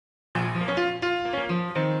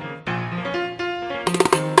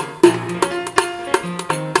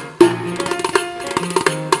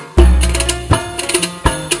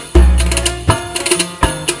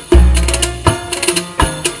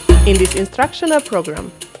instructional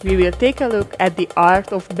program, we will take a look at the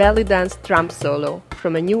art of belly dance drum solo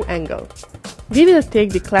from a new angle. We will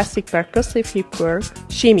take the classic percussive hip work,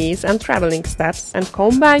 shimmies and traveling steps and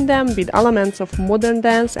combine them with elements of modern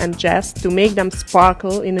dance and jazz to make them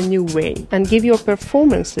sparkle in a new way and give your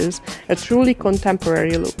performances a truly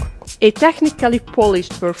contemporary look. A technically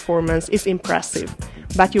polished performance is impressive,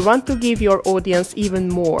 but you want to give your audience even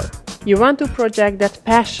more. You want to project that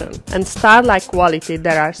passion and star-like quality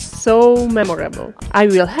that are so memorable. I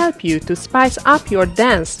will help you to spice up your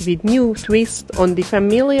dance with new twists on the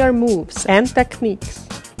familiar moves and techniques,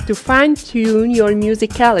 to fine-tune your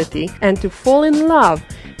musicality and to fall in love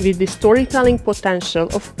with the storytelling potential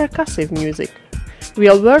of percussive music.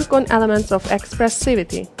 We'll work on elements of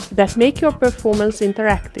expressivity that make your performance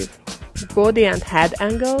interactive, body and head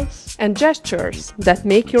angles, and gestures that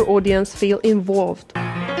make your audience feel involved.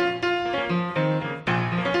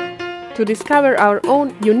 To discover our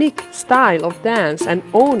own unique style of dance and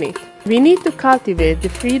own it, we need to cultivate the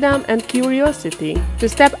freedom and curiosity to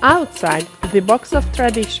step outside the box of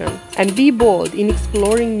tradition and be bold in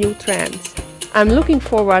exploring new trends. I'm looking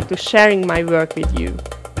forward to sharing my work with you.